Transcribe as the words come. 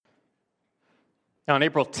On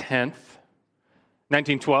April 10th,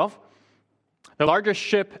 1912, the largest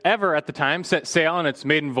ship ever at the time set sail on its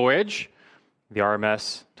maiden voyage, the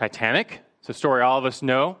RMS Titanic. It's a story all of us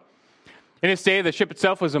know. In its day, the ship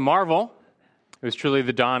itself was a marvel. It was truly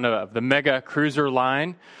the dawn of the mega cruiser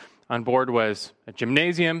line. On board was a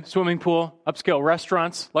gymnasium, swimming pool, upscale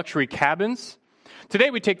restaurants, luxury cabins.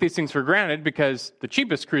 Today, we take these things for granted because the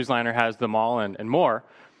cheapest cruise liner has them all and more.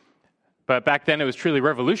 But back then, it was truly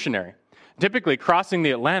revolutionary. Typically, crossing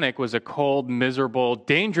the Atlantic was a cold, miserable,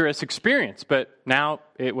 dangerous experience, but now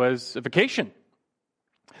it was a vacation.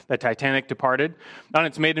 The Titanic departed on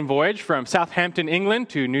its maiden voyage from Southampton, England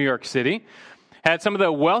to New York City. Had some of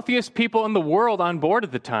the wealthiest people in the world on board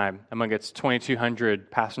at the time, among its 2,200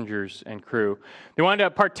 passengers and crew. They wanted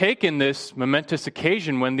to partake in this momentous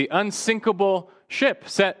occasion when the unsinkable ship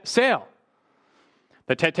set sail.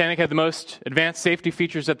 The Titanic had the most advanced safety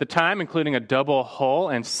features at the time, including a double hull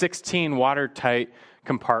and 16 watertight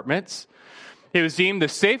compartments. It was deemed the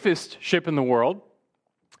safest ship in the world,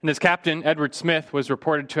 and its captain, Edward Smith, was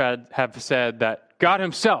reported to have said that God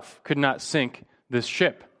himself could not sink this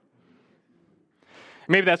ship.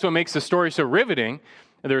 Maybe that's what makes the story so riveting.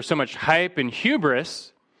 There was so much hype and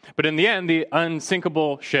hubris, but in the end, the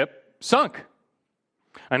unsinkable ship sunk.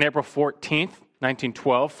 On April 14th,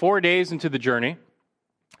 1912, 4 days into the journey,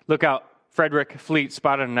 lookout Frederick Fleet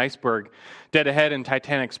spotted an iceberg dead ahead in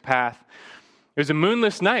Titanic's path. It was a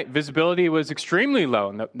moonless night. Visibility was extremely low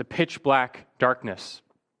in the pitch black darkness.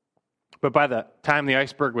 But by the time the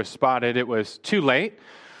iceberg was spotted, it was too late.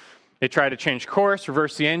 They tried to change course,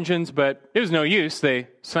 reverse the engines, but it was no use. They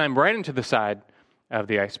slammed right into the side of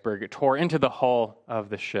the iceberg. It tore into the hull of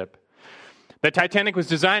the ship. The Titanic was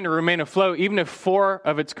designed to remain afloat even if 4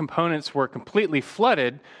 of its components were completely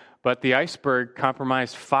flooded, but the iceberg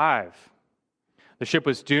compromised 5. The ship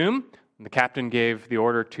was doomed, and the captain gave the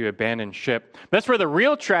order to abandon ship. That's where the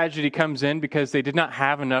real tragedy comes in because they did not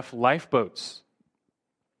have enough lifeboats.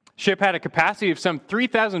 Ship had a capacity of some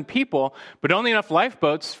 3,000 people, but only enough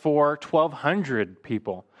lifeboats for 1,200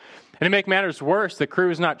 people. And to make matters worse, the crew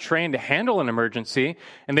was not trained to handle an emergency,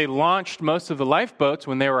 and they launched most of the lifeboats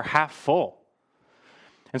when they were half full.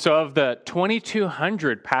 And so of the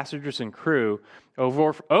 2,200 passengers and crew,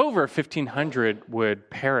 over 1,500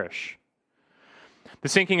 would perish. The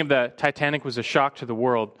sinking of the Titanic was a shock to the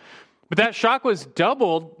world. But that shock was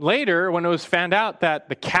doubled later when it was found out that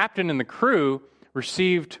the captain and the crew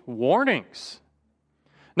received warnings.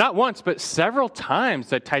 Not once, but several times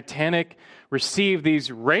the Titanic received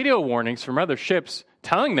these radio warnings from other ships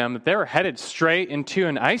telling them that they were headed straight into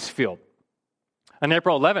an ice field. On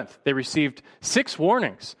April 11th, they received 6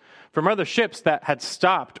 warnings from other ships that had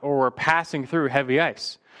stopped or were passing through heavy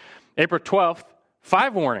ice. April 12th,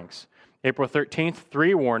 5 warnings. April 13th,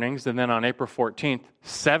 3 warnings. And then on April 14th,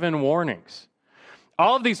 7 warnings.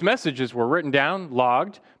 All of these messages were written down,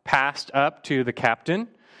 logged, passed up to the captain.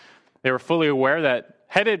 They were fully aware that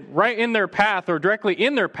headed right in their path or directly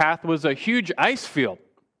in their path was a huge ice field.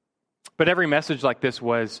 But every message like this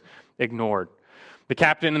was ignored. The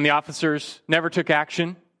captain and the officers never took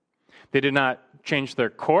action. They did not change their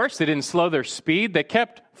course. They didn't slow their speed. They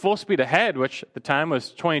kept full speed ahead, which at the time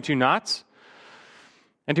was 22 knots.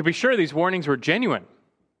 And to be sure, these warnings were genuine.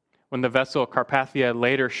 When the vessel Carpathia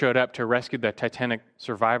later showed up to rescue the Titanic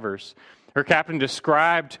survivors, her captain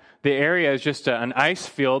described the area as just an ice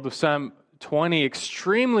field with some 20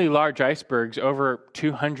 extremely large icebergs over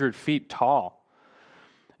 200 feet tall.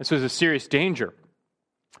 This was a serious danger.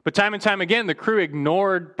 But time and time again, the crew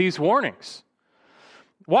ignored these warnings.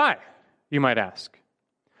 Why, you might ask?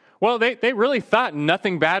 Well, they really thought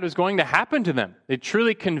nothing bad was going to happen to them. They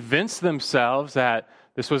truly convinced themselves that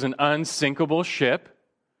this was an unsinkable ship.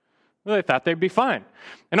 Well, they thought they'd be fine.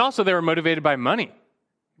 And also they were motivated by money.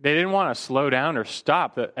 They didn't want to slow down or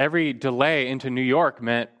stop. That every delay into New York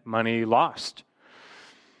meant money lost.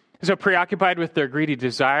 So preoccupied with their greedy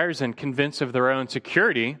desires and convinced of their own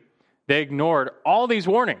security, they ignored all these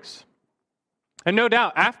warnings. And no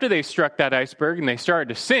doubt, after they struck that iceberg and they started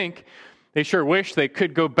to sink, they sure wish they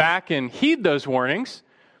could go back and heed those warnings.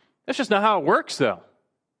 That's just not how it works, though.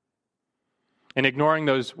 In ignoring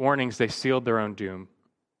those warnings, they sealed their own doom.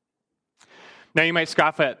 Now, you might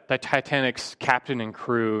scoff at the Titanic's captain and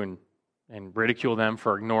crew and ridicule them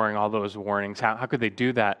for ignoring all those warnings. How could they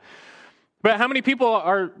do that? But how many people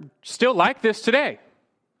are still like this today?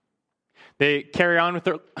 They carry on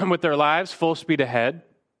with their lives full speed ahead,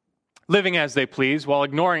 living as they please while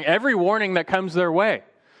ignoring every warning that comes their way.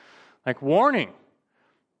 Like, warning,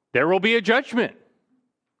 there will be a judgment.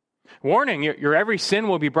 Warning, your every sin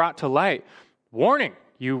will be brought to light. Warning,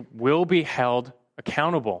 you will be held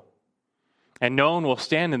accountable. and no one will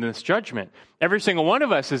stand in this judgment. Every single one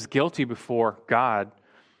of us is guilty before God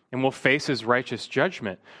and will face his righteous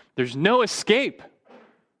judgment. There's no escape,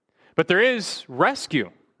 but there is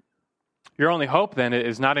rescue. Your only hope then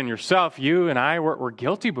is not in yourself. You and I were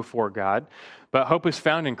guilty before God, but hope is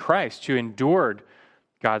found in Christ, who endured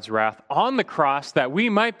God's wrath on the cross that we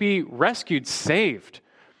might be rescued, saved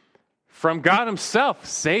from God himself,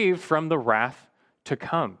 saved from the wrath to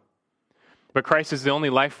come. But Christ is the only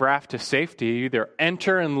life raft to safety. You either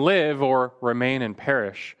enter and live or remain and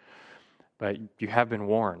perish. But you have been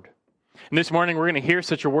warned. And this morning we're going to hear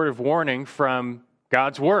such a word of warning from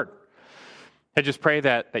God's word. I just pray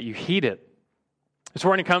that you heed it. This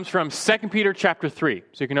warning comes from 2 Peter chapter 3.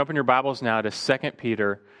 So you can open your Bibles now to 2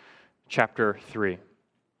 Peter chapter 3.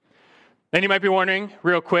 Then you might be wondering,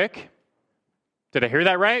 real quick, did I hear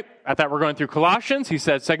that right? I thought we're going through Colossians. He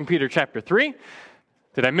said 2 Peter chapter 3.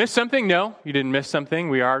 Did I miss something? No, you didn't miss something.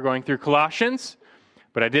 We are going through Colossians,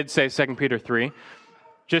 but I did say 2 Peter 3.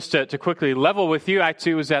 Just to quickly level with you, I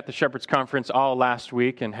too was at the Shepherd's Conference all last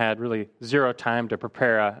week and had really zero time to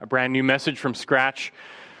prepare a brand new message from scratch.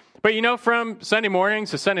 But you know, from Sunday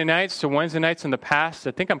mornings to Sunday nights to Wednesday nights in the past,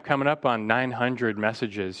 I think I'm coming up on 900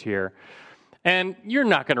 messages here. And you're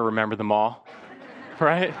not going to remember them all,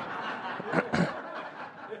 right?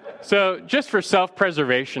 So just for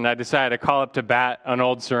self-preservation, I decided to call up to bat an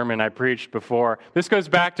old sermon I preached before. This goes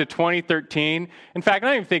back to 2013. In fact, I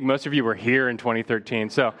don't even think most of you were here in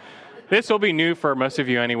 2013. So this will be new for most of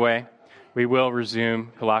you anyway. We will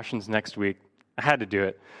resume Colossians next week. I had to do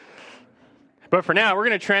it. But for now, we're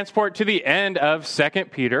going to transport to the end of 2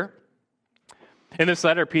 Peter. In this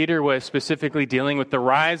letter, Peter was specifically dealing with the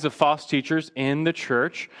rise of false teachers in the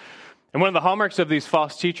church. And one of the hallmarks of these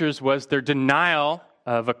false teachers was their denial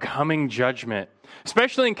of a coming judgment,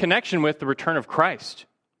 especially in connection with the return of Christ.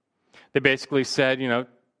 They basically said,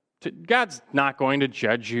 God's not going to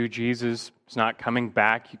judge you. Jesus is not coming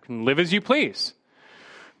back. You can live as you please.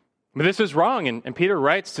 But this is wrong, and Peter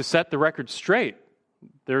writes to set the record straight.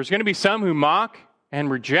 There's going to be some who mock and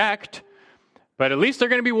reject, but at least they're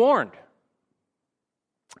going to be warned.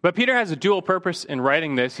 But Peter has a dual purpose in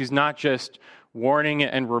writing this. He's not just warning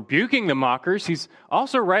and rebuking the mockers. He's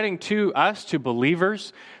also writing to us, to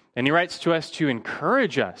believers, and he writes to us to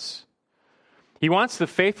encourage us. He wants the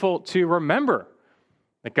faithful to remember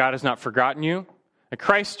that God has not forgotten you, that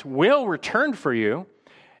Christ will return for you,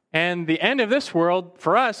 and the end of this world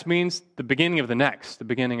for us means the beginning of the next, the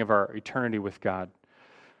beginning of our eternity with God.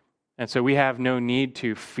 And so we have no need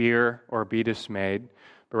to fear or be dismayed,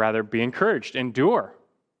 but rather be encouraged, endure.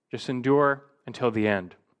 Just endure until the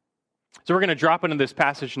end. So we're going to drop into this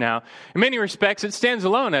passage now. In many respects, it stands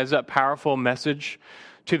alone as a powerful message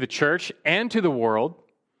to the church and to the world.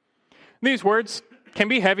 These words can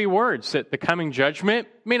be heavy words. That the coming judgment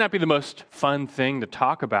may not be the most fun thing to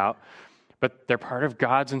talk about, but they're part of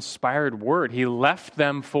God's inspired word. He left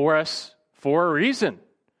them for us for a reason.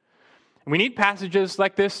 We need passages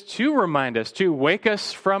like this to remind us, to wake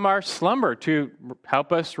us from our slumber, to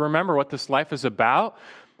help us remember what this life is about,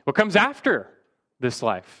 what comes after this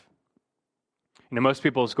life. Most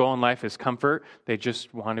people's goal in life is comfort. They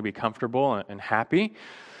just want to be comfortable and happy.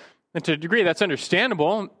 And to a degree, that's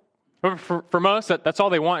understandable. But for most, that's all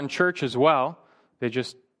they want in church as well. They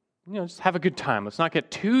just have a good time. Let's not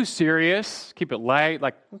get too serious. Keep it light.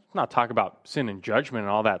 Let's not talk about sin and judgment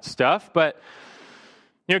and all that stuff. But,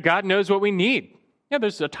 God knows what we need.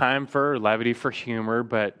 There's a time for levity, for humor,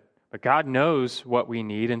 but God knows what we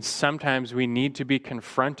need. And sometimes we need to be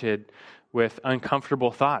confronted with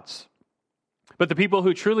uncomfortable thoughts. But the people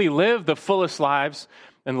who truly live the fullest lives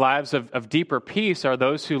and lives of deeper peace are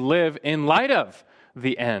those who live in light of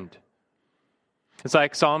the end. It's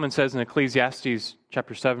like Solomon says in Ecclesiastes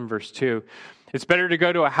chapter 7, verse 2, it's better to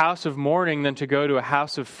go to a house of mourning than to go to a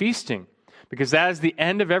house of feasting, because that is the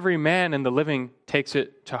end of every man, and the living takes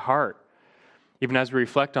it to heart. Even as we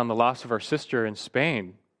reflect on the loss of our sister in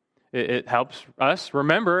Spain, it helps us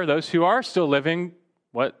remember, those who are still living,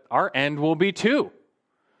 what our end will be too.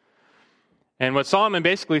 And what Solomon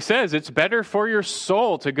basically says, it's better for your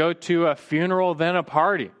soul to go to a funeral than a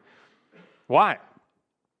party. Why?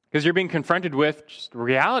 Because you're being confronted with just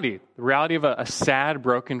reality, the reality of a sad,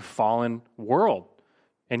 broken, fallen world.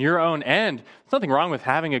 And your own end. There's nothing wrong with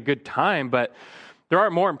having a good time, but there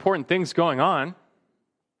are more important things going on.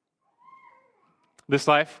 This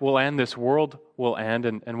life will end, this world will end,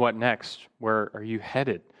 and what next? Where are you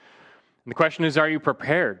headed? And the question is, are you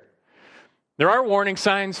prepared? There are warning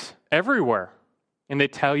signs everywhere, and they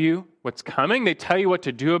tell you what's coming. They tell you what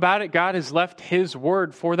to do about it. God has left His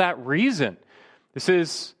word for that reason. This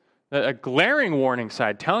is a glaring warning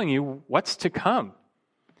sign telling you what's to come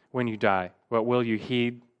when you die, What will you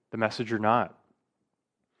heed the message or not?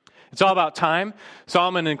 It's all about time.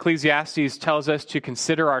 Solomon in Ecclesiastes tells us to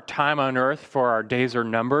consider our time on earth, for our days are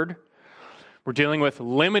numbered. We're dealing with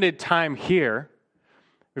limited time here.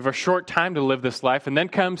 We have a short time to live this life, and then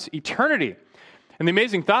comes eternity. And the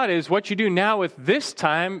amazing thought is what you do now with this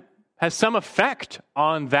time has some effect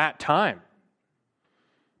on that time.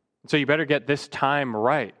 So you better get this time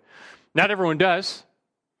right. Not everyone does.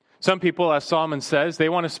 Some people, as Solomon says, they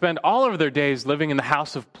want to spend all of their days living in the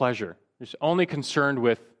house of pleasure. They're just only concerned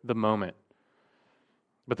with the moment.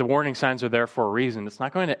 But the warning signs are there for a reason. It's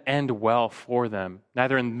not going to end well for them,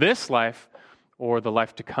 neither in this life or the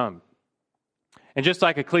life to come. And just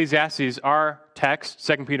like Ecclesiastes, our text,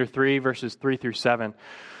 2 Peter 3, verses 3 through 7,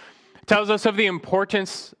 tells us of the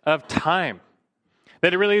importance of time,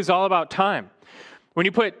 that it really is all about time. When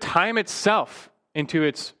you put time itself into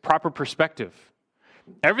its proper perspective,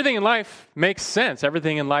 everything in life makes sense.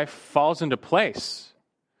 Everything in life falls into place.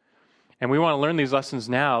 And we want to learn these lessons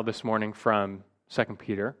now this morning from 2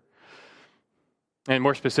 Peter. And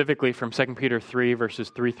more specifically from 2 Peter 3, verses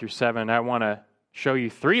 3 through 7, I want to show you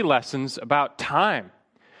 3 lessons about time,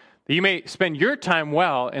 that you may spend your time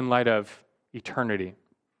well in light of eternity.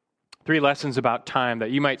 3 lessons about time,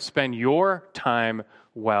 that you might spend your time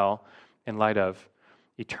well in light of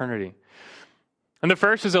eternity. And the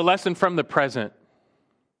first is a lesson from the present,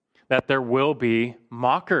 that there will be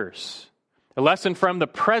mockers. A lesson from the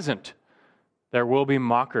present, there will be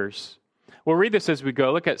mockers. We'll read this as we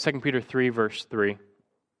go. Look at 2 Peter 3, verse 3.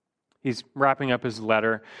 He's wrapping up his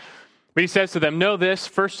letter. But he says to them, "Know this,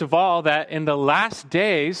 first of all, that in the last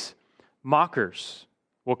days mockers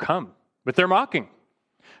will come with their mocking,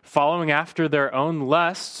 following after their own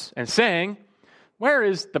lusts and saying, 'Where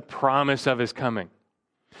is the promise of his coming?'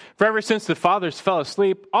 For ever since the fathers fell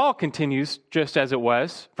asleep, all continues just as it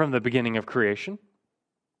was from the beginning of creation."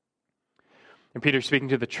 And Peter's speaking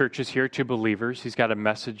to the churches here, to believers. He's got a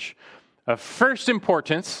message of first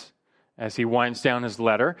importance as he winds down his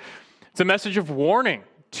letter. It's a message of warning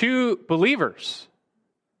to believers,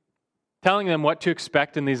 telling them what to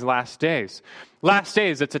expect in these last days. Last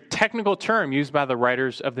days, it's a technical term used by the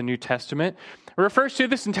writers of the New Testament. It refers to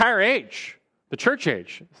this entire age, the church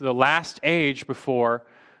age, the last age before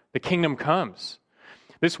the kingdom comes.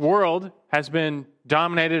 This world has been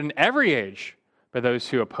dominated in every age by those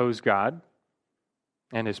who oppose God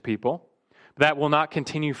and his people. But that will not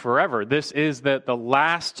continue forever. This is the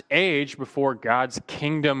last age before God's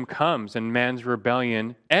kingdom comes and man's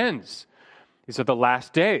rebellion ends. These are the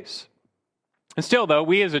last days. And still, though,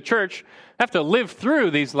 we as a church have to live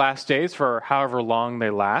through these last days for however long they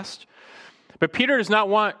last. But Peter does not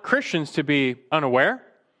want Christians to be unaware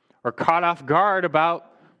or caught off guard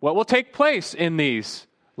about what will take place in these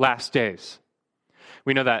last days.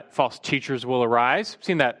 We know that false teachers will arise. We've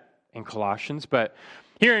seen that in Colossians, but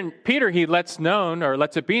here in Peter, he lets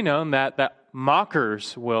it be known that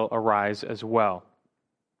mockers will arise as well.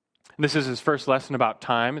 And this is his first lesson about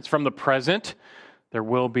time. It's from the present. There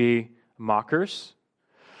will be mockers.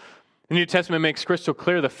 The New Testament makes crystal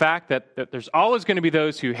clear the fact that there's always going to be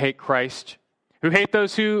those who hate Christ, who hate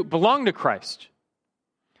those who belong to Christ.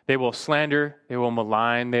 They will slander, they will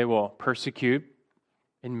malign, they will persecute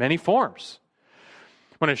in many forms.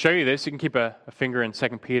 I want to show you this. You can keep a finger in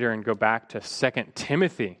 2 Peter and go back to 2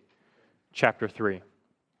 Timothy chapter 3.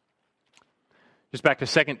 Just back to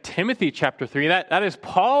 2 Timothy chapter 3. That is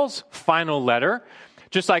Paul's final letter,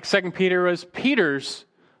 just like 2 Peter was Peter's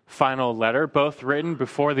final letter, both written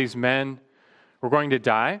before these men were going to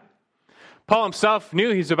die. Paul himself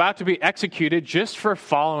knew he's about to be executed just for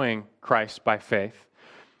following Christ by faith.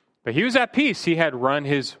 But he was at peace. He had run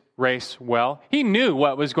his race well. He knew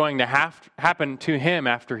what was going to happen to him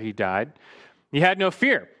after he died. He had no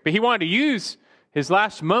fear. But he wanted to use his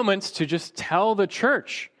last moments to just tell the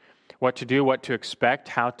church what to do, what to expect,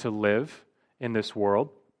 how to live in this world.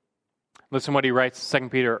 Listen what he writes, 2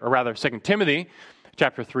 Timothy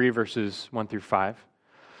chapter 3, verses 1 through 5.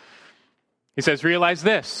 He says, "Realize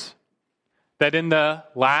this, that in the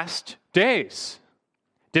last days,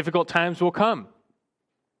 difficult times will come.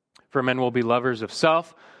 For men will be lovers of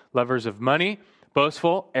self, lovers of money,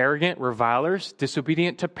 boastful, arrogant, revilers,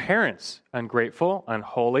 disobedient to parents, ungrateful,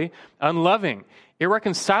 unholy, unloving,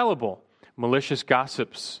 irreconcilable, malicious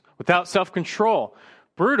gossips, without self-control,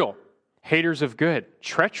 brutal, haters of good,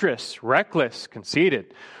 treacherous, reckless,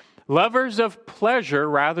 conceited, lovers of pleasure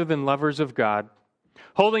rather than lovers of God,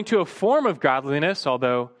 holding to a form of godliness,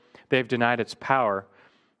 although they've denied its power.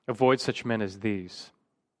 Avoid such men as these."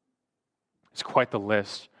 It's quite the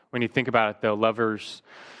list. When you think about it, though, lovers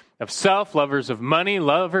of self, lovers of money,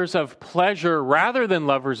 lovers of pleasure rather than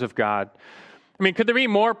lovers of God. I mean, could there be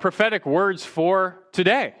more prophetic words for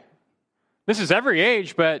today? This is every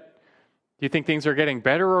age, but do you think things are getting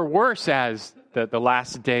better or worse as the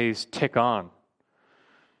last days tick on?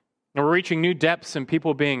 And we're reaching new depths in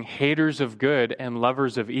people being haters of good and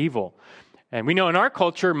lovers of evil. And we know in our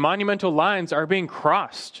culture, monumental lines are being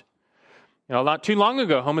crossed. Not too long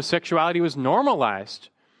ago, homosexuality was normalized.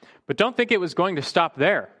 But don't think it was going to stop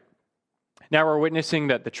there. Now we're witnessing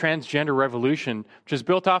that the transgender revolution, which is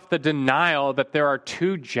built off the denial that there are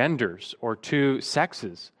two genders or two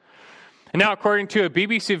sexes. And now, according to a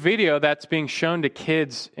BBC video that's being shown to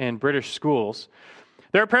kids in British schools,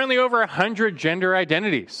 there are apparently over 100 gender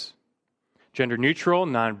identities. Gender neutral,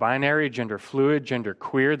 non-binary, gender fluid, gender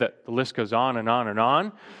queer, the list goes on and on and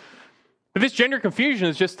on. But this gender confusion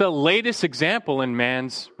is just the latest example in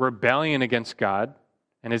man's rebellion against God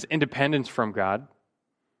and his independence from God,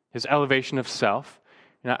 his elevation of self.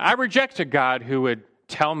 I reject a God who would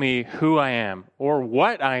tell me who I am or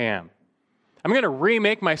what I am. I'm going to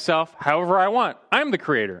remake myself however I want. I'm the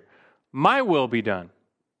creator. My will be done.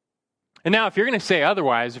 And now if you're going to say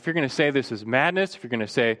otherwise, if you're going to say this is madness, if you're going to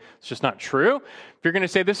say it's just not true, if you're going to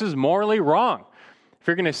say this is morally wrong, if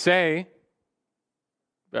you're going to say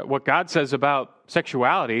what God says about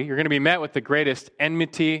sexuality, you're going to be met with the greatest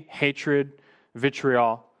enmity, hatred,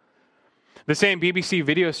 vitriol. The same BBC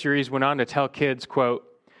video series went on to tell kids, quote,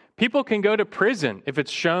 "People can go to prison if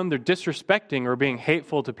it's shown they're disrespecting or being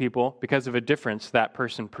hateful to people because of a difference that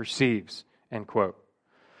person perceives," end quote.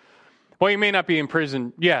 Well, you may not be in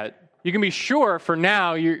prison yet. You can be sure for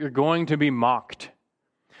now you're going to be mocked.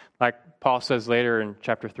 Like Paul says later in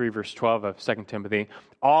chapter 3, verse 12 of 2 Timothy,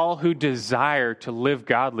 all who desire to live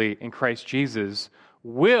godly in Christ Jesus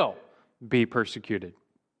will be persecuted.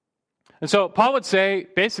 And so Paul would say,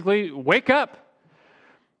 basically, wake up.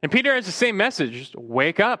 And Peter has the same message, just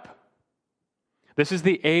wake up. This is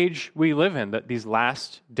the age we live in, that these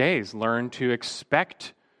last days. Learn to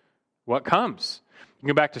expect what comes. You can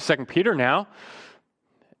go back to 2 Peter now.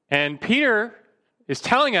 And Peter is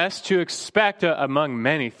telling us to expect, among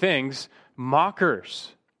many things,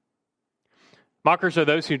 mockers. Mockers are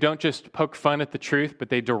those who don't just poke fun at the truth, but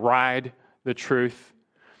they deride the truth.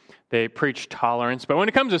 They preach tolerance. But when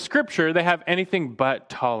it comes to Scripture, they have anything but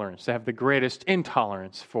tolerance. They have the greatest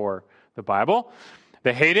intolerance for the Bible.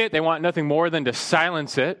 They hate it. They want nothing more than to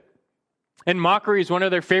silence it. And mockery is one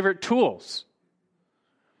of their favorite tools.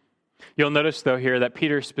 You'll notice, though, here that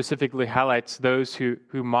Peter specifically highlights those who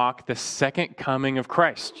mock the second coming of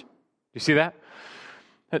Christ. You see that?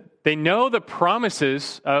 They know the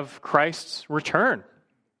promises of Christ's return.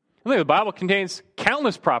 The Bible contains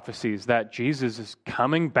countless prophecies that Jesus is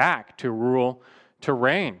coming back to rule, to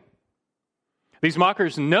reign. These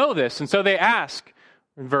mockers know this, and so they ask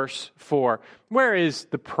in verse 4, where is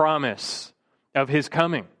the promise of his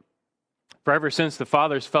coming? For ever since the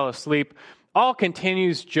fathers fell asleep, all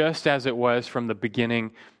continues just as it was from the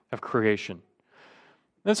beginning of creation.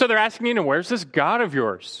 And so they're asking, where's this God of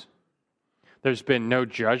yours? There's been no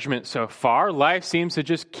judgment so far. Life seems to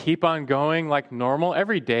just keep on going like normal.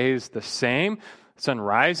 Every day is the same. The sun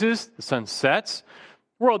rises, the sun sets.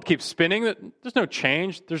 The world keeps spinning. There's no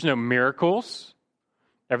change. There's no miracles.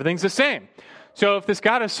 Everything's the same. So if this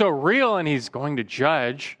God is so real and he's going to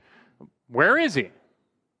judge, where is he?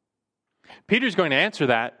 Peter's going to answer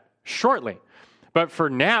that shortly. But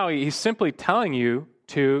for now, he's simply telling you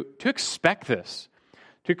to expect this.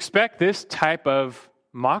 To expect this type of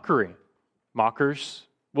mockery. Mockers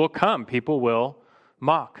will come. People will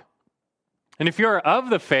mock. And if you're of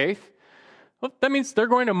the faith, well, that means they're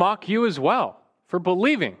going to mock you as well for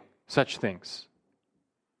believing such things.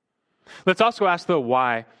 Let's also ask, though,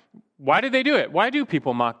 why? Why do they do it? Why do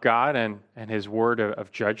people mock God and his word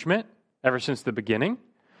of judgment ever since the beginning?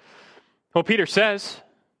 Well, Peter says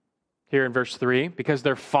here in verse 3, because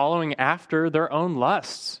they're following after their own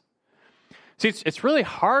lusts. See, it's really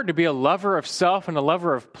hard to be a lover of self and a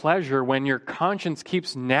lover of pleasure when your conscience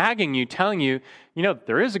keeps nagging you, telling you,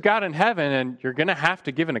 there is a God in heaven and you're going to have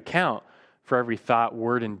to give an account for every thought,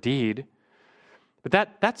 word, and deed. But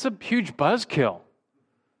that's a huge buzzkill.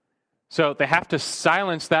 So they have to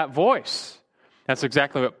silence that voice. That's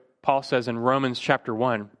exactly what Paul says in Romans chapter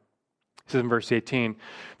 1. It says in verse 18,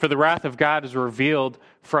 "For the wrath of God is revealed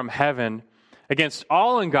from heaven against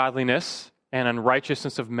all ungodliness and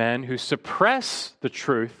unrighteousness of men who suppress the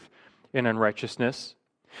truth in unrighteousness,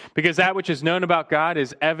 because that which is known about God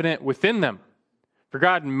is evident within them, for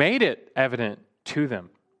God made it evident to them."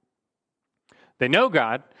 They know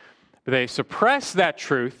God, but they suppress that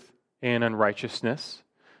truth in unrighteousness,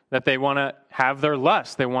 that they want to have their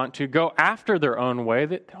lust. They want to go after their own way.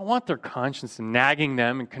 They don't want their conscience nagging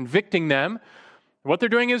them and convicting them. What they're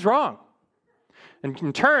doing is wrong. And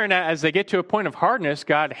in turn, as they get to a point of hardness,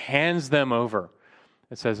 God hands them over.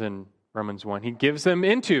 It says in Romans 1, he gives them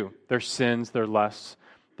into their sins, their lusts,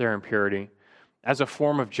 their impurity, as a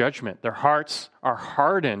form of judgment. Their hearts are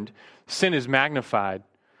hardened. Sin is magnified.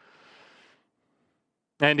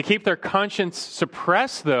 And to keep their conscience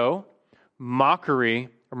suppressed, though, mockery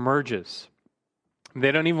emerges.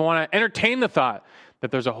 They don't even want to entertain the thought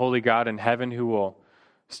that there's a holy God in heaven who will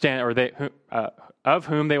stand, of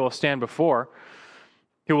whom they will stand before,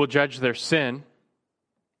 who will judge their sin.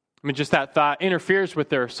 I mean, just that thought interferes with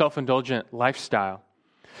their self-indulgent lifestyle.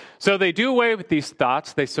 So they do away with these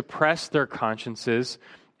thoughts. They suppress their consciences.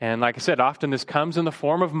 And like I said, often this comes in the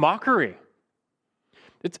form of mockery.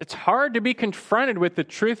 It's hard to be confronted with the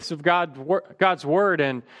truths of God's word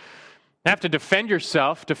and have to defend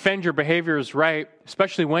yourself, defend your behavior is right,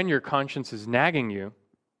 especially when your conscience is nagging you.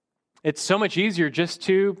 It's so much easier just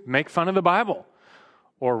to make fun of the Bible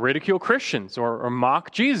or ridicule Christians or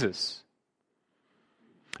mock Jesus.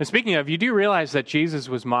 And speaking of, you do realize that Jesus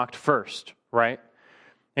was mocked first, right?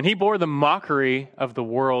 And he bore the mockery of the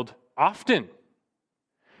world often.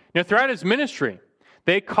 Throughout his ministry,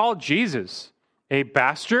 they called Jesus a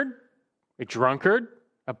bastard, a drunkard,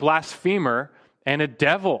 a blasphemer, and a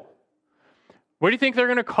devil. What do you think they're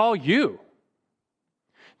going to call you?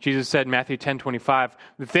 Jesus said in Matthew 10:25,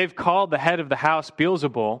 if they've called the head of the house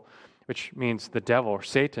Beelzebul, which means the devil or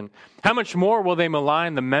Satan, how much more will they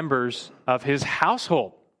malign the members of his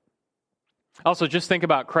household? Also, just think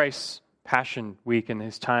about Christ's Passion Week and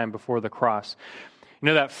his time before the cross.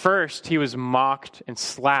 That first he was mocked and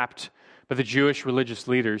slapped by the Jewish religious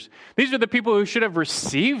leaders. These are the people who should have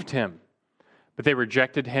received him, but they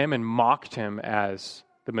rejected him and mocked him as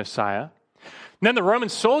the Messiah. And then the Roman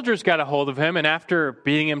soldiers got a hold of him, and after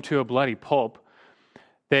beating him to a bloody pulp,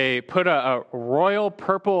 they put a royal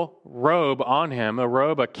purple robe on him, a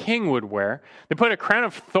robe a king would wear. They put a crown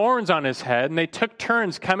of thorns on his head, and they took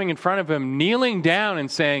turns coming in front of him, kneeling down and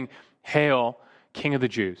saying, "Hail, King of the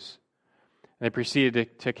Jews." And they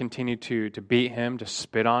proceeded to continue to beat him, to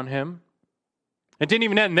spit on him. It didn't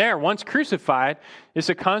even end there. Once crucified, it's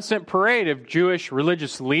a constant parade of Jewish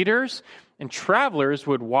religious leaders and travelers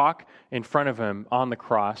would walk in front of him on the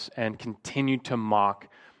cross and continue to mock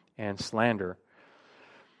and slander.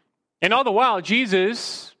 And all the while,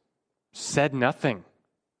 Jesus said nothing.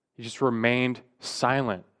 He just remained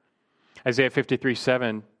silent. Isaiah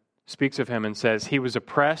 53:7 speaks of him and says, he was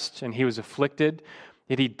oppressed and he was afflicted,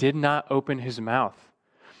 yet he did not open his mouth.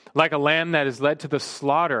 Like a lamb that is led to the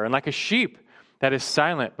slaughter, and like a sheep that is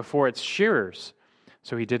silent before its shearers,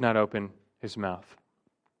 so he did not open his mouth.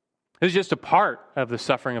 This is just a part of the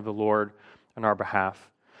suffering of the Lord on our behalf.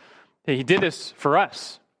 He did this for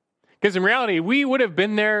us. Because in reality, we would have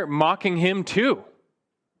been there mocking him too.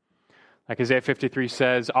 Like Isaiah 53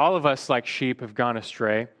 says, all of us like sheep have gone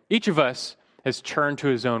astray. Each of us has turned to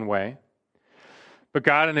his own way. But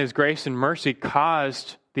God in his grace and mercy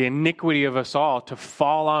caused the iniquity of us all to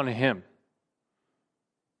fall on him.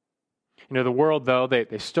 The world, though, they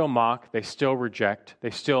still mock, they still reject,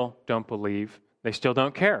 they still don't believe, they still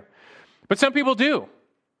don't care. But some people do.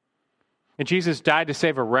 And Jesus died to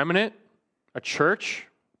save a remnant, a church,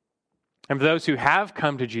 and for those who have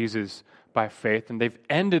come to Jesus by faith and they've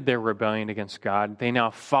ended their rebellion against God, they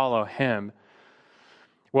now follow him.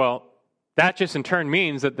 Well, that just in turn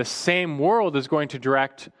means that the same world is going to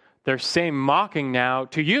direct their same mocking now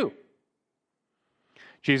to you.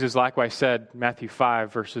 Jesus likewise said, Matthew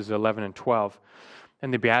 5, verses 11 and 12,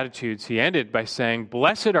 in the Beatitudes, he ended by saying,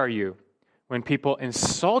 "Blessed are you when people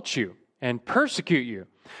insult you and persecute you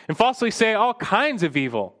and falsely say all kinds of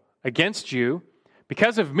evil against you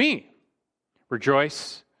because of me.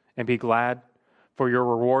 Rejoice and be glad, for your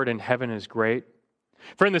reward in heaven is great.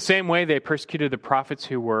 For in the same way they persecuted the prophets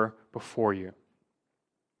who were before you."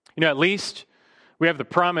 At least we have the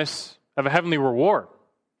promise of a heavenly reward.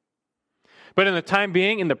 But in the time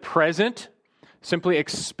being, in the present, simply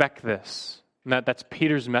expect this. And that's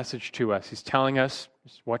Peter's message to us. He's telling us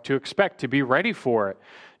what to expect, to be ready for it.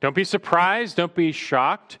 Don't be surprised. Don't be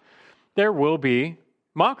shocked. There will be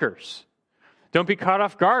mockers. Don't be caught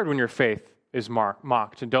off guard when your faith is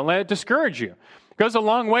mocked. And don't let it discourage you. It goes a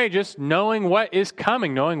long way just knowing what is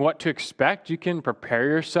coming, knowing what to expect. You can prepare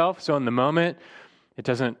yourself so in the moment it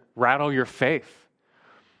doesn't rattle your faith.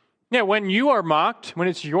 Yeah, when you are mocked, when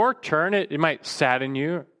it's your turn, it might sadden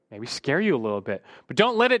you, maybe scare you a little bit. But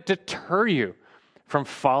don't let it deter you from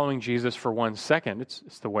following Jesus for 1 second.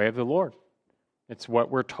 It's the way of the Lord. It's what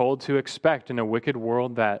we're told to expect in a wicked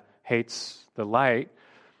world that hates the light.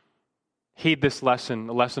 Heed this lesson,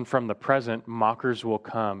 a lesson from the present. Mockers will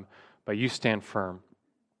come, but you stand firm.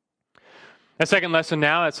 A second lesson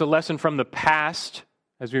now, it's a lesson from the past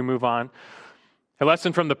as we move on. A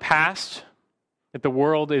lesson from the past that the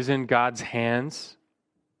world is in God's hands.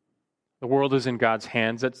 The world is in God's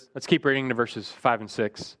hands. Let's keep reading to verses 5 and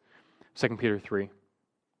 6, 2 Peter 3.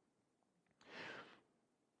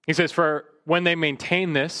 He says, "For when they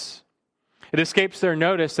maintain this, it escapes their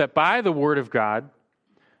notice that by the word of God,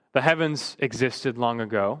 the heavens existed long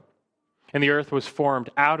ago, and the earth was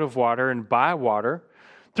formed out of water and by water,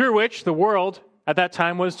 through which the world at that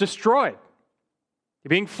time was destroyed,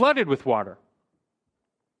 being flooded with water."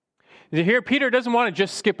 Here, Peter doesn't want to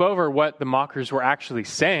just skip over what the mockers were actually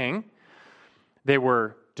saying. They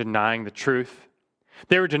were denying the truth.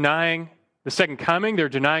 They were denying the second coming. They were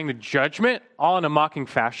denying the judgment, all in a mocking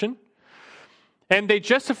fashion. And they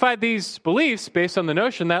justified these beliefs based on the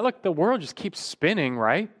notion that, look, the world just keeps spinning,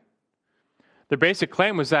 right? Their basic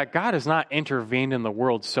claim was that God has not intervened in the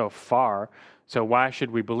world so far, so why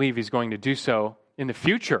should we believe he's going to do so in the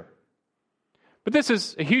future? But this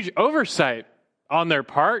is a huge oversight on their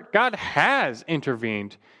part. God has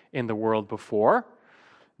intervened in the world before.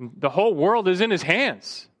 The whole world is in his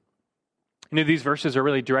hands. These verses are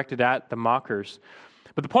really directed at the mockers.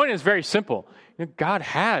 But the point is very simple. God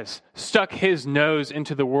has stuck his nose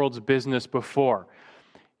into the world's business before.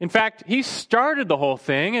 In fact, he started the whole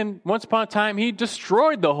thing, and once upon a time, he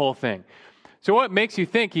destroyed the whole thing. So what makes you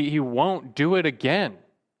think he won't do it again?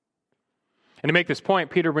 And to make this point,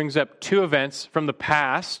 Peter brings up two events from the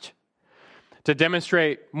past to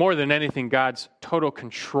demonstrate more than anything God's total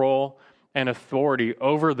control and authority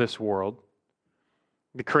over this world,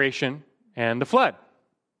 the creation and the flood.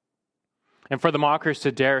 And for the mockers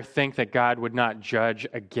to dare think that God would not judge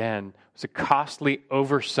again was a costly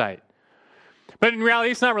oversight. But in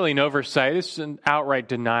reality, it's not really an oversight. It's an outright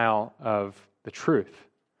denial of the truth.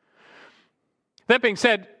 That being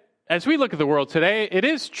said, as we look at the world today, it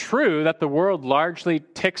is true that the world largely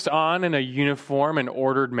ticks on in a uniform and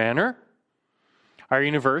ordered manner. Our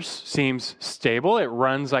universe seems stable. It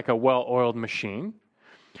runs like a well-oiled machine.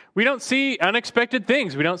 We don't see unexpected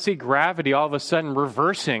things. We don't see gravity all of a sudden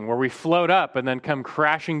reversing, where we float up and then come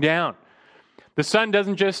crashing down. The sun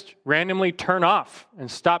doesn't just randomly turn off and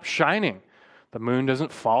stop shining. The moon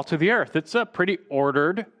doesn't fall to the earth. It's a pretty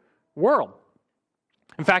ordered world.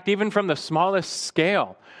 In fact, even from the smallest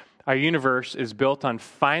scale, our universe is built on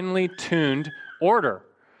finely tuned order.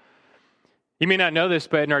 You may not know this,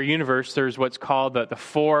 but in our universe, there's what's called the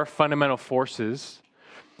four fundamental forces.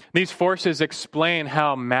 These forces explain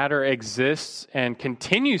how matter exists and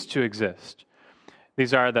continues to exist.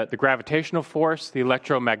 These are the gravitational force, the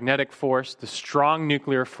electromagnetic force, the strong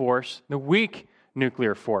nuclear force, the weak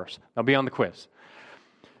nuclear force. I'll be on the quiz.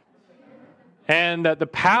 And the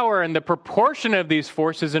power and the proportion of these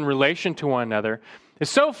forces in relation to one another is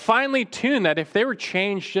so finely tuned that if they were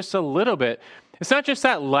changed just a little bit, it's not just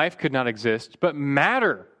that life could not exist, but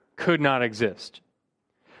matter could not exist.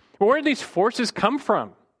 But where did these forces come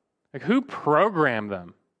from? Like, who programmed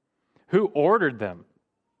them? Who ordered them?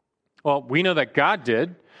 Well, we know that God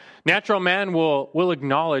did. Natural man will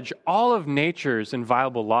acknowledge all of nature's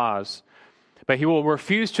inviolable laws, but he will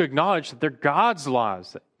refuse to acknowledge that they're God's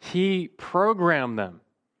laws, that he programmed them.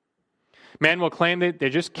 Man will claim that they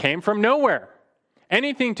just came from nowhere.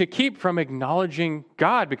 Anything to keep from acknowledging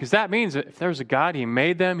God, because that means that if there's a God, he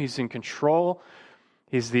made them, he's in control,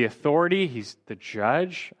 he's the authority, he's the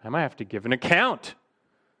judge. I might have to give an account.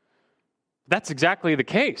 That's exactly the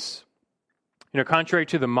case. Contrary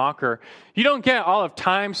to the mocker, you don't get all of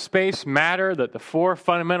time, space, matter, the four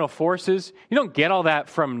fundamental forces. You don't get all that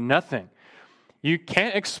from nothing. You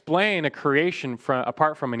can't explain a creation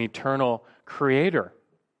apart from an eternal creator.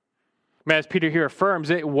 As Peter here affirms,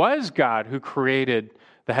 it was God who created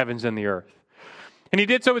the heavens and the earth. And he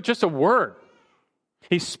did so with just a word.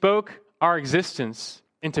 He spoke our existence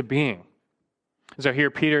into being. So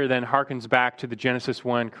here Peter then harkens back to the Genesis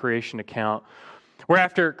 1 creation account, where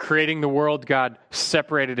after creating the world, God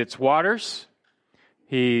separated its waters.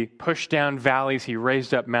 He pushed down valleys. He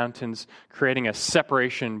raised up mountains, creating a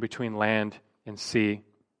separation between land and sea.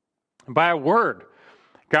 And by a word,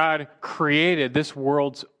 God created this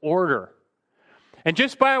world's order. And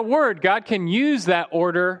just by a word, God can use that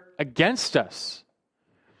order against us.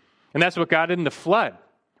 And that's what God did in the flood,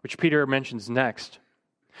 which Peter mentions next.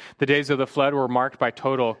 The days of the flood were marked by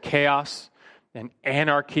total chaos and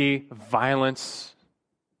anarchy, violence.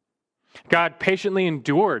 God patiently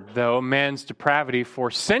endured, though, man's depravity for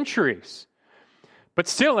centuries. But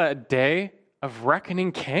still, a day of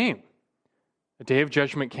reckoning came. A day of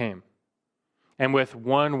judgment came. And with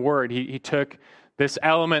one word, he took this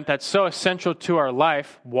element that's so essential to our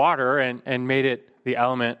life, water, and made it the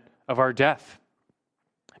element of our death.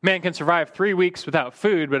 Man can survive 3 weeks without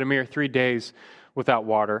food, but a mere 3 days without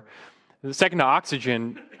water. The second to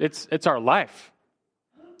oxygen, it's our life.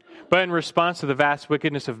 But in response to the vast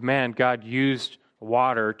wickedness of man, God used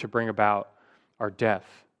water to bring about our death.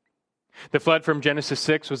 The flood from Genesis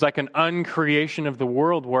 6 was like an uncreation of the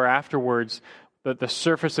world, where afterwards the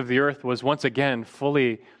surface of the earth was once again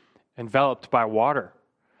fully enveloped by water.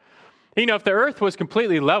 You know, if the earth was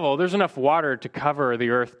completely level, there's enough water to cover the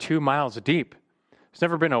earth 2 miles deep. There's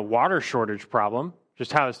never been a water shortage problem,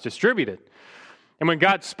 just how it's distributed. And when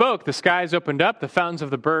God spoke, the skies opened up, the fountains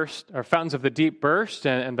of the deep burst,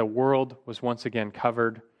 and the world was once again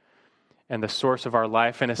covered. And the source of our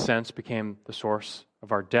life, in a sense, became the source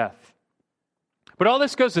of our death. But all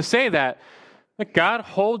this goes to say that God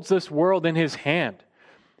holds this world in his hand.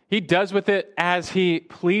 He does with it as he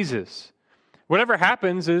pleases. Whatever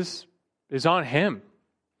happens is on him.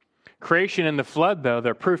 Creation and the flood, though,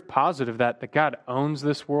 they're proof positive that God owns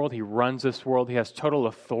this world. He runs this world. He has total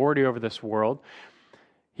authority over this world.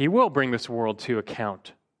 He will bring this world to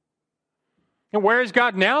account. And where is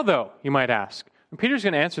God now, though, you might ask? And Peter's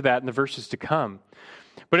going to answer that in the verses to come.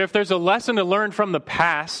 But if there's a lesson to learn from the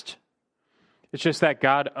past, it's just that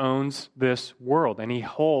God owns this world, and he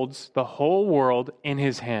holds the whole world in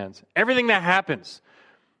his hands. Everything that happens,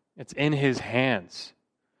 it's in his hands.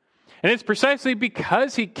 And it's precisely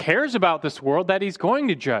because he cares about this world that he's going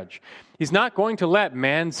to judge. He's not going to let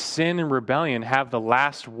man's sin and rebellion have the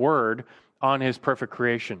last word on his perfect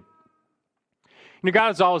creation. You know,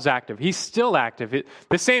 God is always active. He's still active.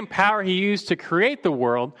 The same power he used to create the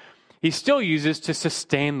world, he still uses to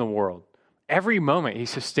sustain the world. Every moment he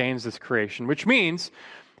sustains this creation, which means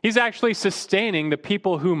he's actually sustaining the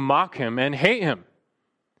people who mock him and hate him.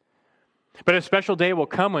 But a special day will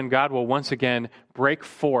come when God will once again break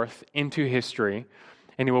forth into history,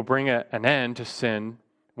 and he will bring an end to sin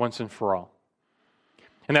once and for all.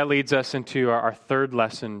 And that leads us into our third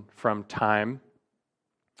lesson from time.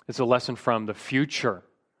 It's a lesson from the future,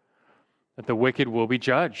 that the wicked will be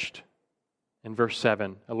judged. In verse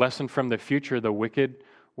 7, a lesson from the future, the wicked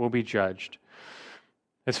will be judged.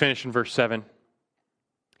 Let's finish in verse 7.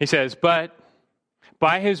 He says, "But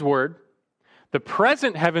by his word, the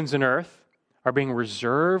present heavens and earth are being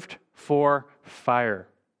reserved for fire,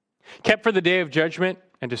 kept for the day of judgment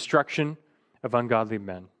and destruction of ungodly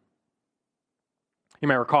men." You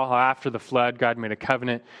may recall how after the flood, God made a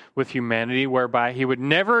covenant with humanity whereby he would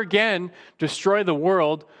never again destroy the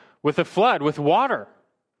world with a flood, with water.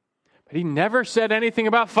 But he never said anything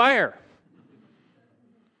about fire.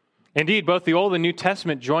 Indeed, both the Old and New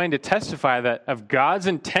Testament join to testify that of God's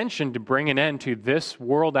intention to bring an end to this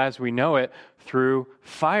world as we know it through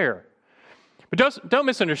fire. But don't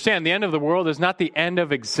misunderstand, the end of the world is not the end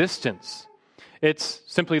of existence. It's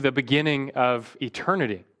simply the beginning of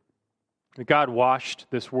eternity. God washed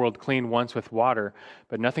this world clean once with water,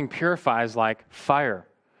 but nothing purifies like fire.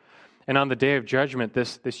 And on the day of judgment,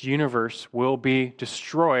 this universe will be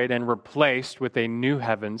destroyed and replaced with a new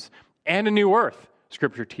heavens and a new earth,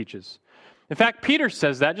 Scripture teaches. In fact, Peter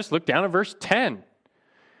says that. Just look down at verse 10.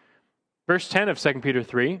 Verse 10 of 2 Peter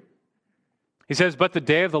 3. He says, "But the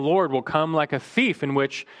day of the Lord will come like a thief, in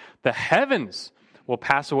which the heavens will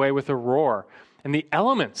pass away with a roar, and the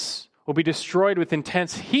elements will be destroyed with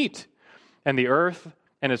intense heat, and the earth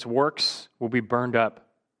and its works will be burned up.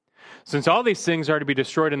 Since all these things are to be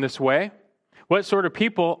destroyed in this way, what sort of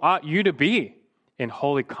people ought you to be in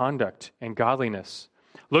holy conduct and godliness,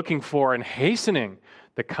 looking for and hastening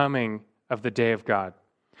the coming of the day of God,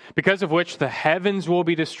 because of which the heavens will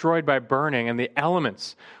be destroyed by burning, and the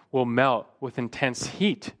elements will melt with intense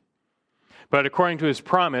heat? But according to his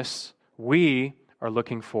promise, we are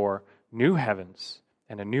looking for new heavens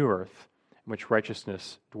and a new earth in which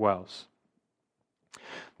righteousness dwells."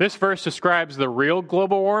 This verse describes the real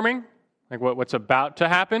global warming, like what's about to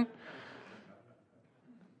happen.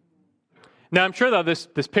 Now, I'm sure, though, this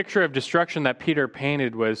picture of destruction that Peter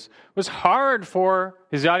painted was hard for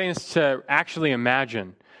his audience to actually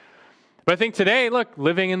imagine. But I think today, look,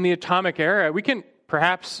 living in the atomic era, we can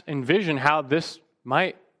perhaps envision how this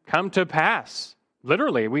might come to pass.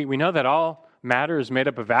 Literally, we know that all matter is made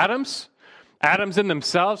up of atoms. Atoms in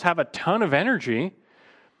themselves have a ton of energy.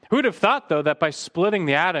 Who would have thought, though, that by splitting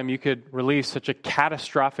the atom, you could release such a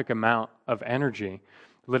catastrophic amount of energy,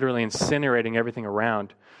 literally incinerating everything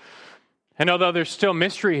around? And although there's still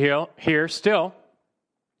mystery here, still,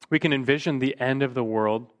 we can envision the end of the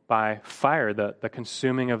world by fire, the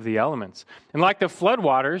consuming of the elements. And like the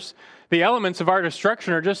floodwaters, the elements of our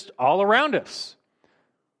destruction are just all around us,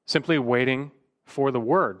 simply waiting for the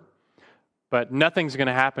word. But nothing's going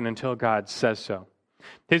to happen until God says so.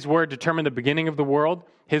 His word determined the beginning of the world.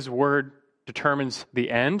 His word determines the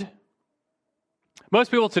end.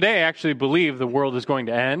 Most people today actually believe the world is going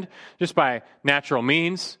to end just by natural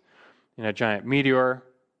means, a giant meteor,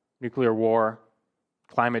 nuclear war,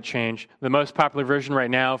 climate change. The most popular version right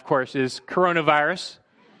now, of course, is coronavirus.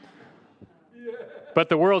 But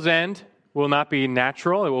the world's end will not be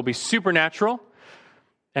natural. It will be supernatural.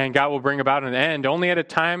 And God will bring about an end only at a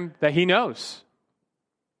time that he knows.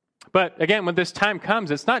 But again, when this time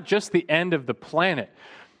comes, it's not just the end of the planet.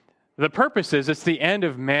 The purpose is it's the end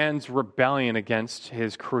of man's rebellion against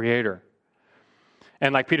his Creator.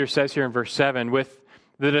 And like Peter says here in verse 7, with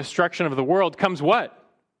the destruction of the world comes what?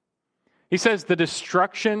 He says the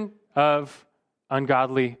destruction of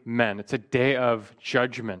ungodly men. It's a day of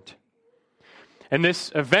judgment. And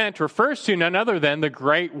this event refers to none other than the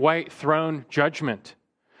great white throne judgment.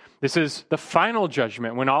 This is the final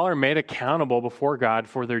judgment when all are made accountable before God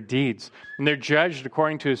for their deeds. And they're judged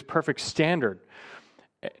according to his perfect standard.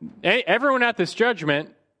 Everyone at this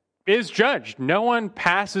judgment is judged. No one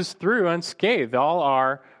passes through unscathed. All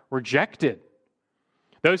are rejected.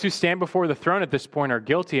 Those who stand before the throne at this point are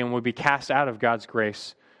guilty and will be cast out of God's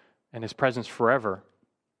grace and his presence forever.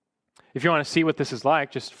 If you want to see what this is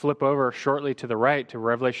like, just flip over shortly to the right to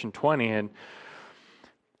Revelation 20 and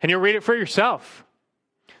you'll read it for yourself.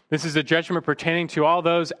 This is a judgment pertaining to all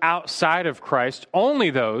those outside of Christ,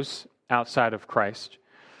 only those outside of Christ.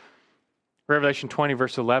 Revelation 20,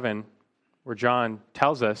 verse 11, where John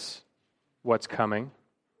tells us what's coming.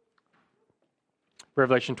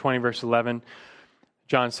 Revelation 20, verse 11,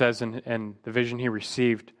 John says in the vision he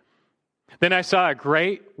received, "Then I saw a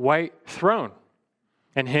great white throne,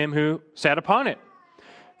 and him who sat upon it,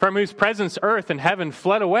 from whose presence earth and heaven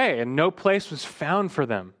fled away, and no place was found for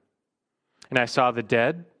them. And I saw the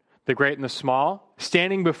dead, the great and the small,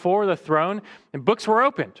 standing before the throne, and books were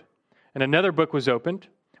opened. And another book was opened,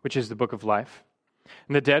 which is the book of life.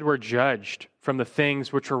 And the dead were judged from the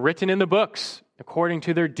things which were written in the books, according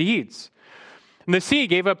to their deeds. And the sea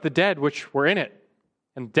gave up the dead which were in it,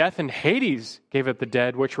 and death and Hades gave up the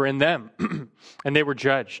dead which were in them, and they were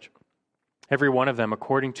judged, every one of them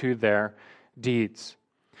according to their deeds.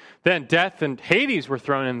 Then death and Hades were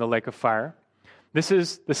thrown in the lake of fire. This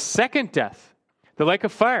is the second death, the lake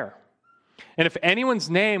of fire. And if anyone's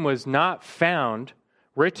name was not found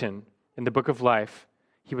written in the book of life,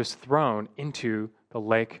 he was thrown into the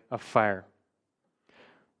lake of fire."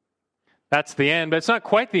 That's the end, but it's not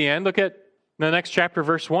quite the end. Look at the next chapter,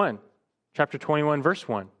 verse 1. Chapter 21, verse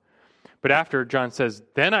 1. But after, John says,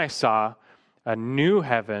 "Then I saw a new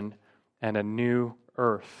heaven and a new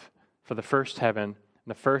earth. For the first heaven and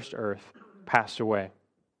the first earth passed away."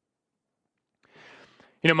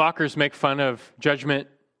 Mockers make fun of judgment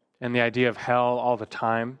and the idea of hell all the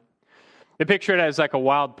time. They picture it as like a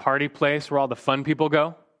wild party place where all the fun people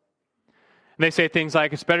go. And they say things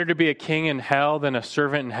like, it's better to be a king in hell than a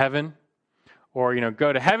servant in heaven. Or,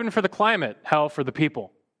 go to heaven for the climate, hell for the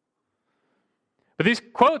people. But these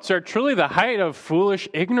quotes are truly the height of foolish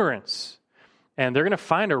ignorance. And they're going to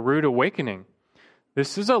find a rude awakening.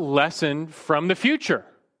 This is a lesson from the future.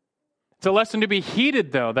 It's a lesson to be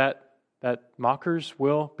heeded, though, that mockers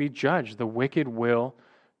will be judged. The wicked will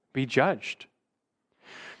be judged.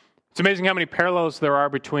 It's amazing how many parallels there are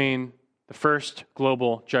between the first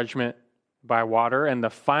global judgment by water and the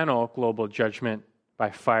final global judgment by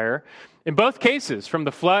fire. In both cases, from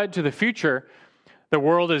the flood to the future, the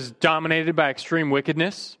world is dominated by extreme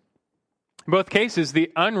wickedness. In both cases,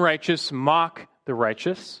 the unrighteous mock the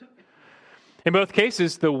righteous. In both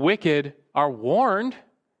cases, the wicked are warned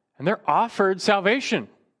and they're offered salvation.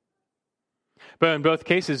 But in both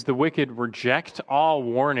cases, the wicked reject all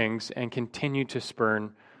warnings and continue to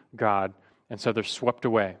spurn God. And so they're swept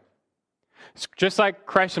away. It's just like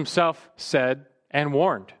Christ himself said and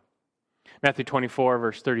warned. Matthew 24,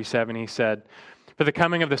 verse 37, he said, "For the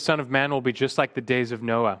coming of the Son of Man will be just like the days of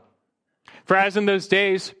Noah. For as in those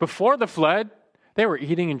days before the flood, they were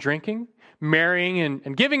eating and drinking, marrying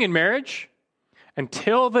and giving in marriage,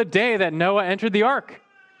 until the day that Noah entered the ark.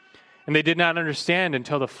 And they did not understand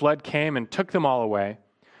until the flood came and took them all away.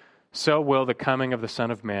 So will the coming of the Son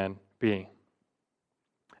of Man be."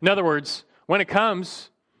 In other words, when it comes,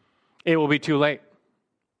 it will be too late.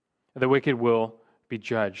 The wicked will be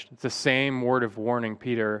judged. It's the same word of warning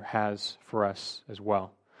Peter has for us as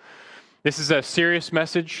well. This is a serious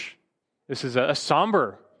message. This is a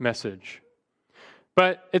somber message.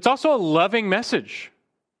 But it's also a loving message.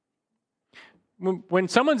 When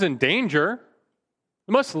someone's in danger,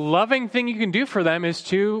 the most loving thing you can do for them is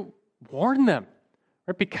to warn them.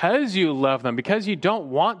 Right? Because you love them, because you don't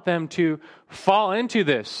want them to fall into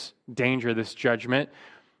this danger, this judgment,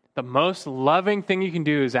 the most loving thing you can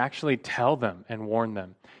do is actually tell them and warn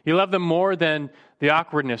them. You love them more than the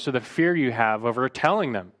awkwardness or the fear you have over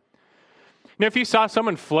telling them. If you saw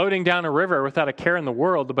someone floating down a river without a care in the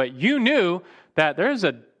world, but you knew that there's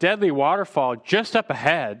a deadly waterfall just up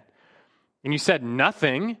ahead, and you said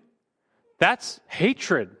nothing, that's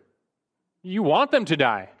hatred. You want them to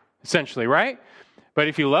die, essentially, right? But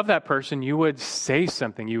if you love that person, you would say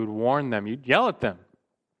something. You would warn them. You'd yell at them,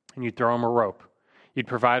 and you'd throw them a rope. You'd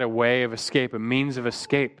provide a way of escape, a means of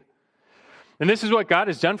escape. And this is what God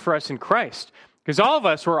has done for us in Christ, because all of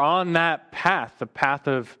us were on that path, the path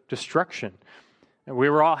of destruction. And we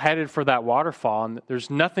were all headed for that waterfall, and there's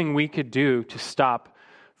nothing we could do to stop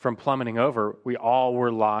from plummeting over. We all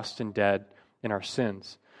were lost and dead in our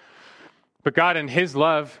sins. But God, in His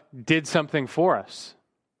love, did something for us.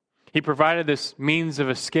 He provided this means of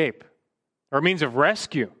escape, or a means of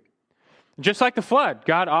rescue. Just like the flood,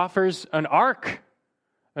 God offers an ark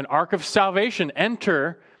of salvation.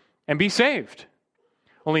 Enter and be saved.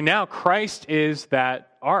 Only now Christ is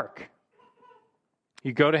that ark.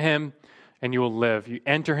 You go to Him and you will live. You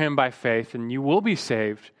enter Him by faith and you will be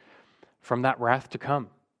saved from that wrath to come.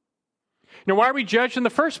 Why are we judged in the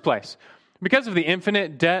first place? Because of the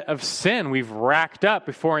infinite debt of sin we've racked up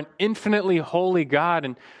before an infinitely holy God.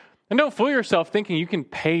 And don't fool yourself thinking you can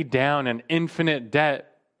pay down an infinite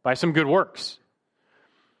debt by some good works.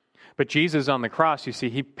 But Jesus on the cross, you see,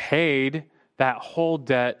 He paid that whole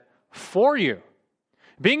debt for you.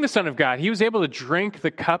 Being the Son of God, He was able to drink the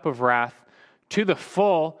cup of wrath to the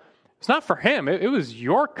full. It's not for Him. It was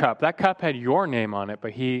your cup. That cup had your name on it,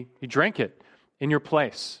 but He drank it in your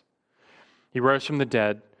place. He rose from the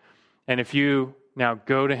dead. And if you now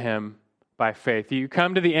go to Him by faith, you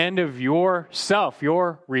come to the end of yourself,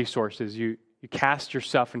 your resources. You cast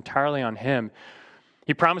yourself entirely on Him.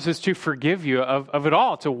 He promises to forgive you of it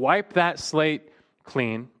all, to wipe that slate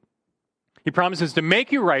clean. He promises to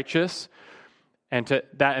make you righteous, and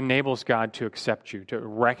that enables God to accept you, to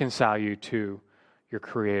reconcile you to your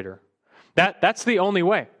Creator. That's the only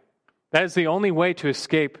way. That is the only way to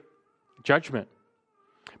escape judgment.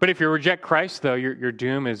 But if you reject Christ, though, your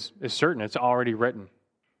doom is certain. It's already written.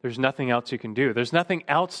 There's nothing else you can do. There's nothing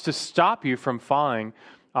else to stop you from falling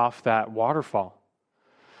off that waterfall.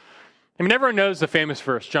 Everyone knows the famous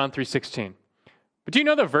verse, John 3:16. But do you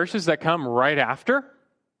know the verses that come right after?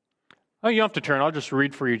 Oh, you don't have to turn. I'll just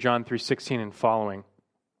read for you John 3:16 and following.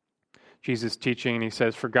 Jesus teaching, and He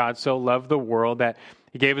says, "For God so loved the world that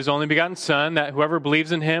He gave His only begotten Son, that whoever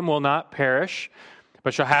believes in Him will not perish,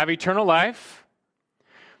 but shall have eternal life."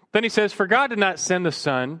 Then He says, "For God did not send the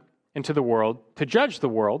Son into the world to judge the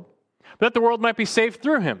world, but that the world might be saved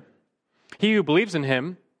through Him. He who believes in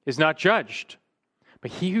Him is not judged, but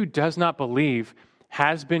he who does not believe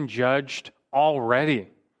has been judged already,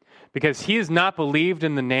 because he has not believed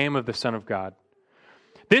in the name of the Son of God.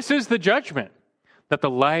 This is the judgment, that the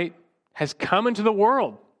light has come into the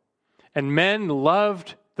world, and men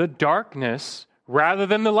loved the darkness rather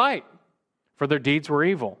than the light, for their deeds were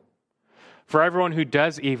evil. For everyone who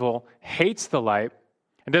does evil hates the light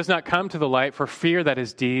and does not come to the light for fear that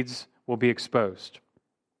his deeds will be exposed.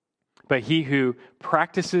 But he who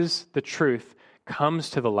practices the truth comes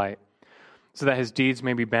to the light, so that his deeds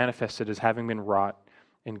may be manifested as having been wrought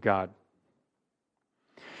in God."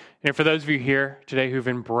 And for those of you here today who've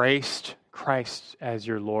embraced Christ as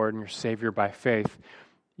your Lord and your Savior by faith,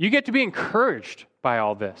 you get to be encouraged by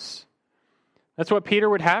all this. That's what Peter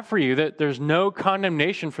would have for you, that there's no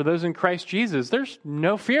condemnation for those in Christ Jesus. There's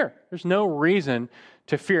no fear. There's no reason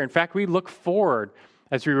to fear. In fact, we look forward,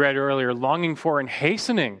 as we read earlier, longing for and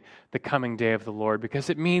hastening the coming day of the Lord, because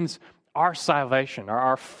it means our salvation,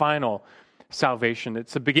 our final salvation.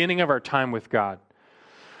 It's the beginning of our time with God.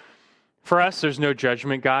 For us, there's no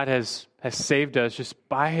judgment. God has saved us just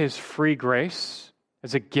by His free grace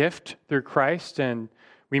as a gift through Christ, and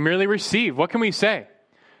we merely receive. What can we say?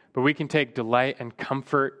 But we can take delight and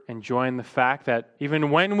comfort and joy in the fact that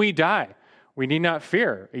even when we die, we need not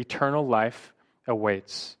fear. Eternal life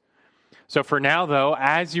awaits. So for now, though,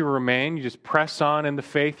 as you remain, you just press on in the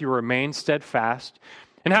faith, you remain steadfast.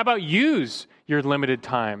 And how about use your limited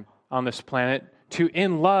time on this planet to,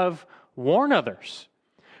 in love, warn others?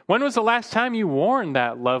 When was the last time you warned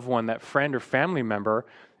that loved one, that friend or family member,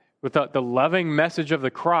 with the loving message of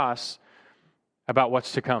the cross about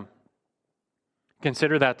what's to come?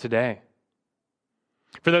 Consider that today.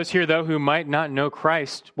 For those here, though, who might not know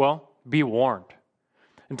Christ, well, be warned.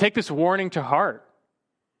 And take this warning to heart.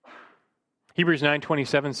 Hebrews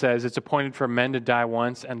 9:27 says, "It's appointed for men to die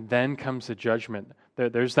once, and then comes the judgment."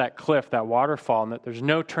 There's that cliff, that waterfall, and that there's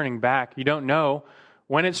no turning back. You don't know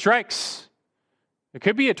when it strikes. It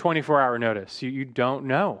could be a 24-hour notice. You don't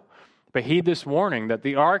know. But heed this warning that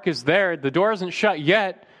the ark is there. The door isn't shut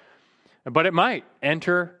yet, but it might.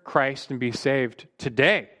 Enter Christ and be saved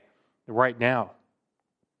today, right now.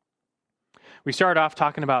 We started off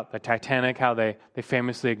talking about the Titanic, how they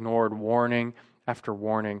famously ignored warning after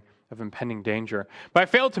warning of impending danger. But I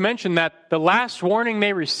failed to mention that the last warning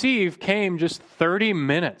they received came just 30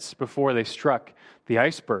 minutes before they struck the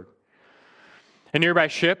iceberg. A nearby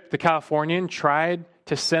ship, the Californian, tried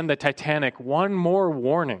to send the Titanic one more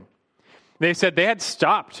warning. They said they had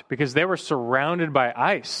stopped because they were surrounded by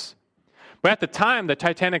ice. But at the time, the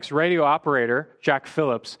Titanic's radio operator, Jack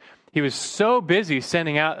Phillips, he was so busy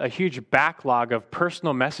sending out a huge backlog of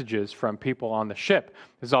personal messages from people on the ship.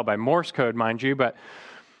 This is all by Morse code, mind you, but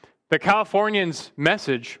the Californian's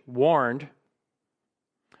message warned,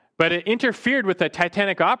 but it interfered with the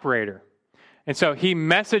Titanic operator. And so he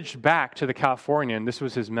messaged back to the Californian. This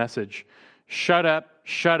was his message. Shut up,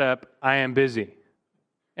 I am busy.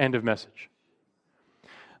 End of message.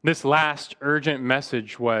 This last urgent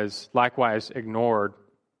message was likewise ignored.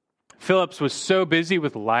 Phillips was so busy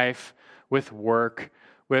with life, with work,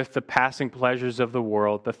 with the passing pleasures of the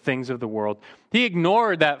world, the things of the world. He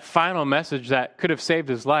ignored that final message that could have saved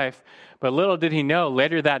his life, but little did he know,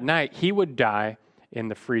 later that night, he would die in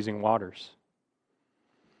the freezing waters.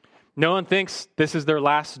 No one thinks this is their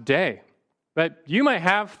last day, but you might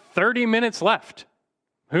have 30 minutes left.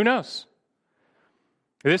 Who knows?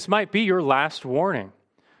 This might be your last warning,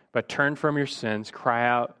 but turn from your sins, cry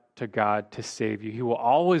out to God to save you. He will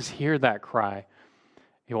always hear that cry.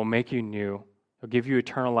 He will make you new. He'll give you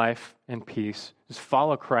eternal life and peace. Just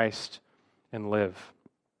follow Christ and live.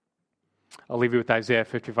 I'll leave you with Isaiah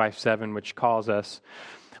 55:7, which calls us,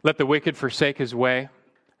 let the wicked forsake his way,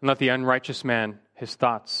 and let the unrighteous man his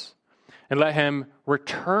thoughts. And let him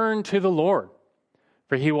return to the Lord,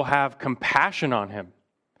 for he will have compassion on him,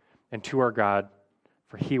 and to our God,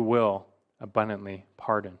 for he will abundantly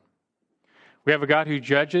pardon. We have a God who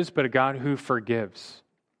judges, but a God who forgives.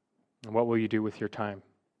 And what will you do with your time?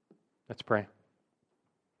 Let's pray.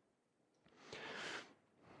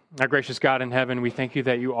 Our gracious God in heaven, we thank you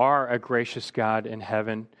that you are a gracious God in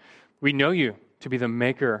heaven. We know you to be the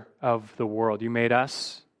maker of the world. You made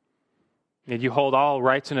us, and you hold all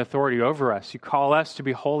rights and authority over us. You call us to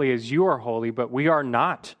be holy as you are holy, but we are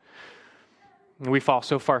not. And we fall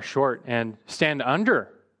so far short and stand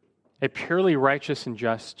under a purely righteous and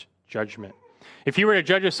just judgment. If you were to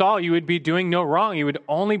judge us all, you would be doing no wrong. You would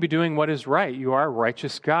only be doing what is right. You are a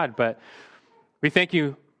righteous God, but we thank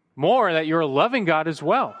you more that you're a loving God as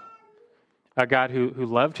well. A God who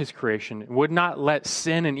loved his creation, would not let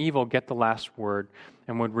sin and evil get the last word,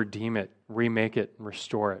 and would redeem it, remake it, and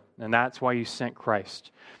restore it. And that's why you sent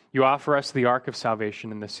Christ. You offer us the ark of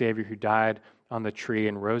salvation and the Savior who died on the tree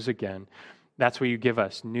and rose again. That's why you give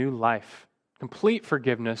us new life, complete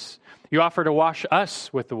forgiveness. You offer to wash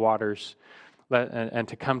us with the waters and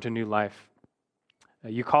to come to new life.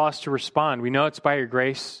 You call us to respond. We know it's by your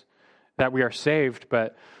grace that we are saved,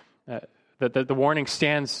 but the warning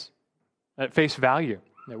stands at face value,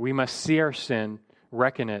 that we must see our sin,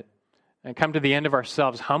 reckon it, and come to the end of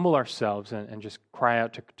ourselves, humble ourselves, and just cry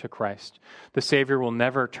out to Christ. The Savior will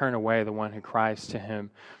never turn away the one who cries to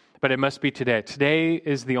him, but it must be today. Today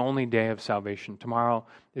is the only day of salvation. Tomorrow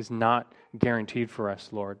is not guaranteed for us,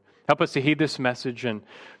 Lord. Help us to heed this message, and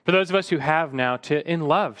for those of us who have now, to, in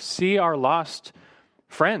love, see our lost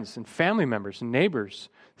friends and family members and neighbors,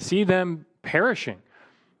 see them perishing,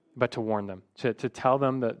 but to warn them, to tell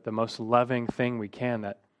them the most loving thing we can,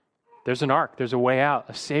 that there's an ark, there's a way out,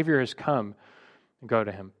 a Savior has come, and go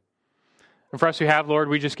to him. And for us who have, Lord,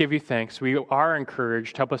 we just give you thanks. We are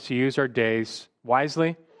encouraged. Help us to use our days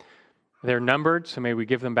wisely. They're numbered, so may we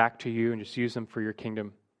give them back to you and just use them for your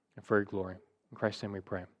kingdom and for your glory. In Christ's name we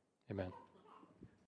pray. Amen.